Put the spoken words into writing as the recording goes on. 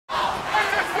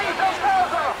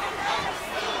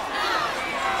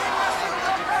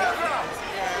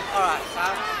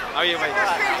How are you, mate?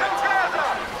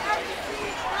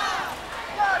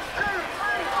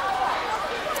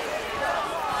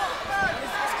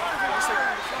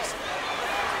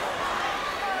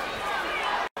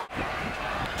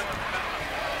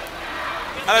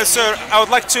 Hello, sir. I would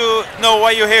like to know why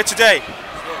you're here today.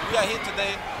 We are here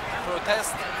today to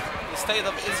protest the state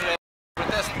of Israel,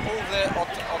 protest all the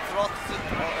authority,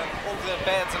 all the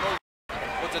bads and all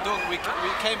what they're doing. We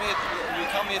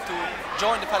come here to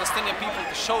join the Palestinian people,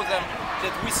 to show them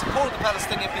that we support the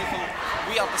Palestinian people.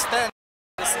 We understand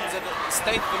that the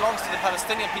state belongs to the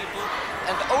Palestinian people,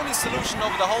 and the only solution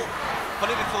of the whole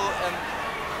political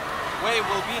way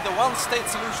will be the one-state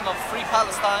solution of free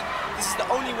Palestine. This is the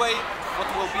only way. What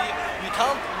will be? We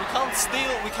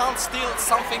can't steal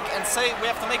something and say we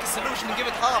have to make a solution and give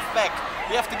it half back.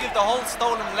 We have to give the whole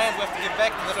stolen land. We have to give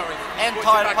back to the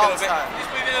entire Palestine.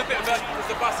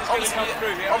 Obviously,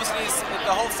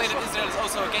 the whole state of Israel is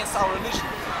also against our religion.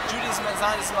 Judaism and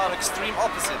Zionism are extreme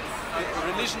opposite.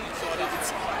 Religion,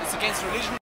 it's against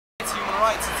religion. It's human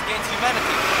rights. It's against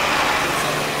humanity.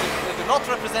 They do not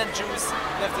represent Jews.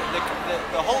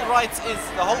 The whole right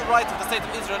of the state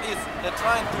of Israel is they're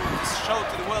trying to show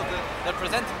to the world that they're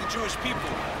presenting the Jewish people.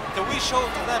 So we show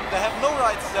to them they have no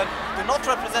rights, that do not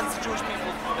represent the Jewish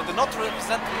people, that do not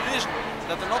represent the religion,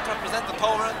 that do not represent the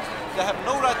Torah. They have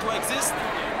no right to exist.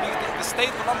 The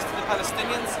state belongs to the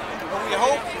Palestinians, and we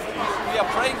hope, we are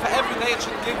praying for every day it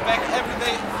should give back, every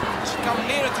day it should come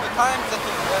nearer to the times that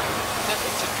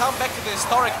it should come back to the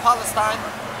historic Palestine,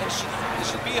 and it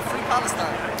should be a free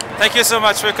Palestine. Thank you so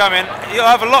much for coming. You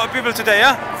have a lot of people today,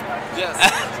 yeah? Yes.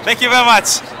 Thank you very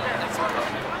much.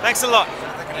 Thanks a lot.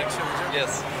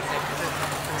 Yes.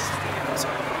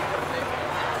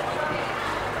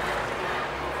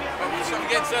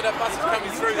 Again, sir, that bus is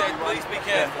coming through there. Please be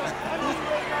careful.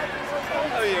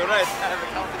 Oh, you're right.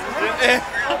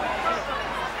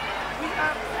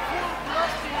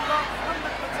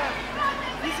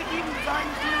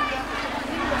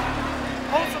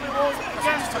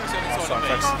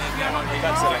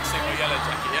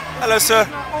 Hello, sir.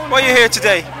 Why are you here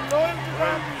today?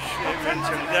 In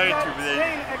solidarity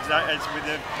with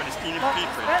the Palestinian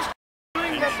people,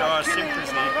 and show our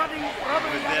sympathy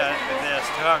with their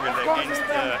struggle against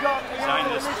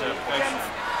Zionist oppression.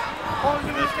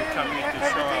 And that we come here to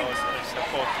show our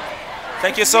support.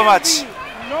 Thank you so much.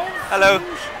 Hello.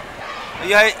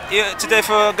 You today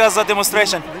for Gaza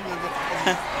demonstration?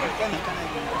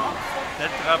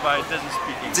 That rabbi doesn't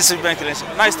speak English. This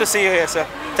is nice to see you here, sir.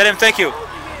 Tell him thank you.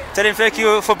 Tell him thank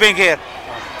you for being here.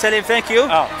 Tell him thank you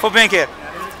for being here.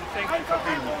 Thank you for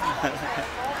being here.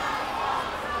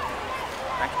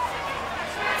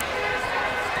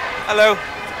 Hello.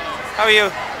 How are you?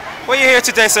 Why are you here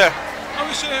today, sir?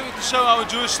 We're here to show our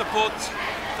Jewish support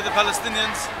for the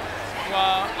Palestinians who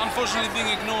are unfortunately being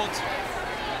ignored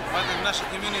by the national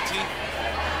community,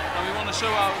 and we want to show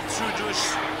our true Jewish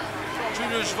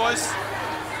voice,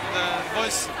 the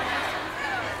voice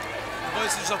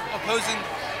is opposing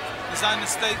the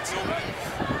Zionist state,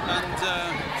 and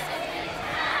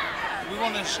we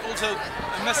want to also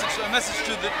a message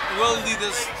to the world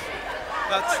leaders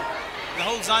that the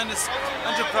whole Zionist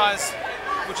enterprise,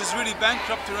 which is really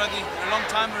bankrupt already, a long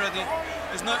time already,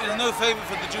 is no favour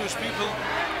for the Jewish people.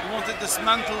 We want it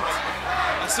dismantled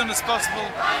as soon as possible,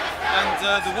 and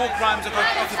the war crimes of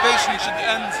occupation should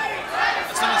end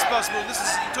as soon as possible. This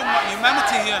is talking about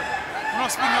humanity here. We're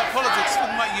not speaking about politics, we're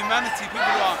talking about humanity. People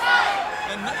who are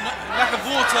in lack of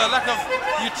water, lack of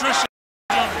nutrition.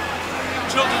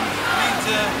 Children need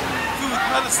food,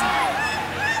 medicine.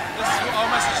 This is what our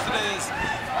message today is.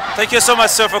 Thank you so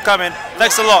much, sir, for coming.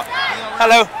 Thanks a lot.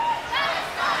 Hello.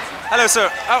 Hello, sir.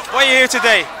 Why are you here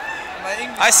today?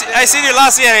 I see you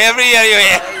last year. Every year you're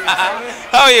here.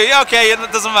 How are you? Yeah, okay. It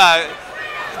doesn't matter.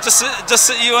 Just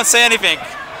you won't say anything.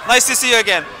 Nice to see you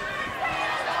again.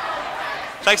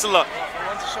 Thanks a lot. We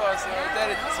want to show our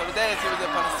solidarity with the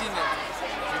Palestinians.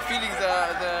 We're feeling the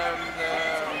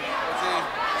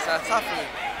suffering.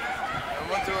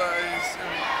 We want to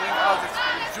bring out that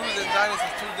Jews and Zionists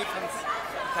are two different.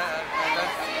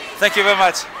 Thank you very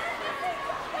much.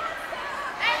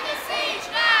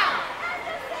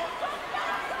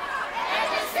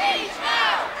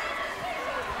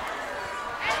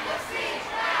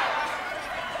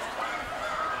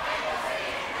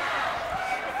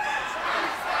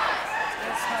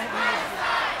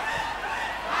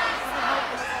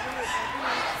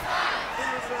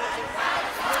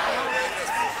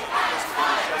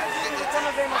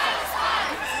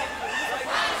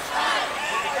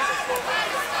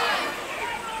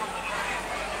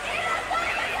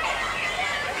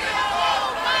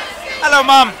 Hello,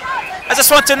 Mom. I just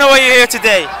want to know why you're here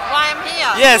today. Why I'm here?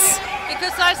 Yes.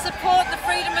 Because I support the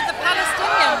freedom of the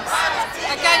Palestinians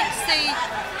against the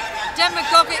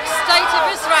demagogic state of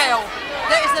Israel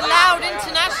that is allowed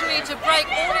internationally to break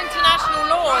all international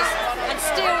laws and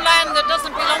steal land that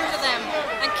doesn't belong to them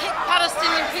and kick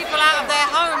Palestinian people out of their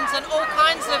homes and all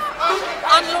kinds of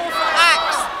unlawful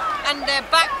acts, and they're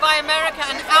backed by America,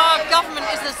 and our government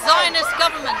is a Zionist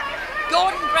government.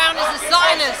 Gordon Brown is a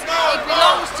Zionist. He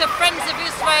belongs to Friends of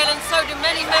Israel, and so do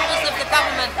many members of the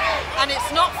government. And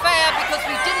it's not fair because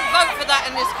we didn't vote for that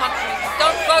in this country. We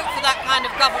don't vote for that kind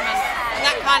of government and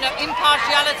that kind of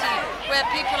impartiality where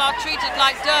people are treated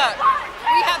like dirt.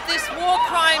 We have this war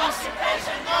crimes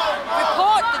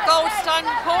report, the Goldstein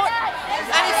report,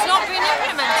 and it's not been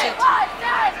implemented.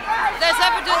 There's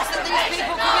evidence that these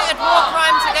people committed war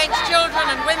crimes against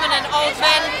children and women and old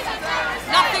men.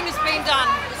 Nothing has been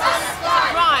done. It's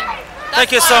a crime.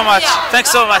 Thank you so much.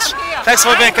 Thanks so much. Thanks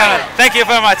for being coming. Thank you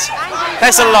very much.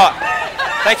 Thanks a lot.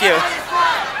 Thank you.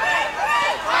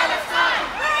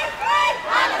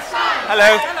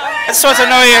 Hello. I just want to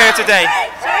know you're here today.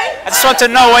 I just want to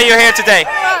know why you're here today.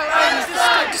 Well, I'm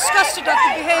just disgusted at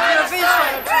the behaviour of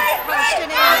Israel to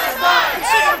Palestinians,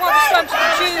 considering what was done to the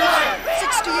Jews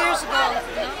 60 years ago.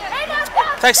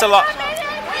 Thanks a lot.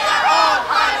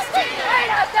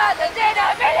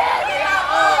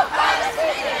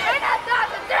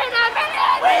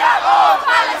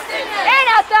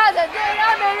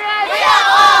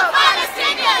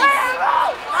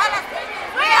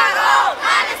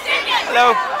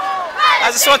 Hello.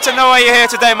 I just want to know why you're here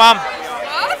today, Mom.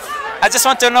 What? I just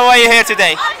want to know why you're here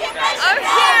today. I'm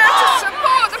here to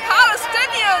support the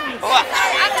Palestinians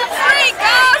and to free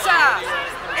Gaza.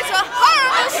 It's a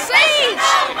horrible siege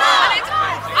and it's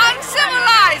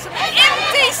uncivilized and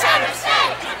indecent,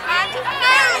 and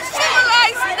no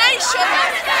civilized nation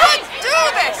could do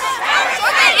this. So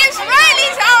the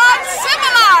Israelis are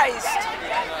uncivilized.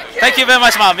 Thank you very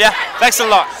much, Mom. Yeah, thanks a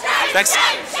lot. Thanks.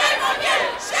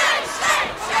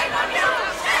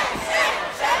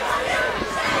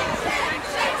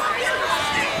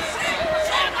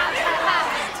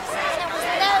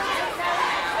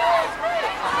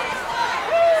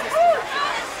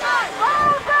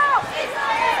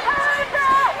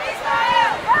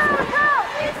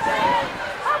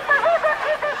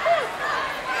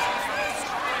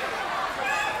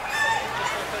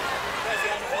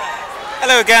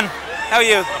 Hello again. How are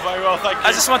you? Very well, thank you.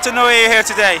 I just want to know why you're here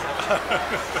today.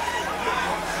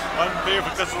 I'm here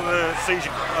because of the siege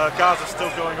of Gaza still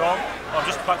going on. I'm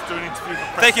just about to do an interview for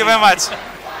press. Thank you very much.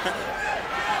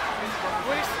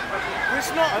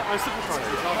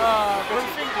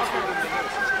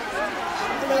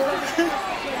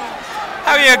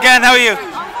 How are you again? How are you?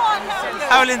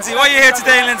 How are Lindsay? Why are you here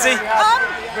today, Lindsay?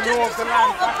 Just to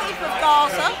support the people of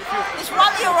Gaza. It's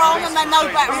 1 year on and they're no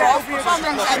better off.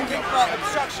 Something's ended, but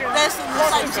they're still in the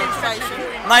same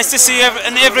situation. Nice to see you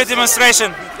in every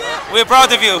demonstration. We're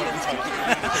proud of you.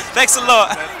 Thanks a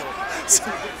lot.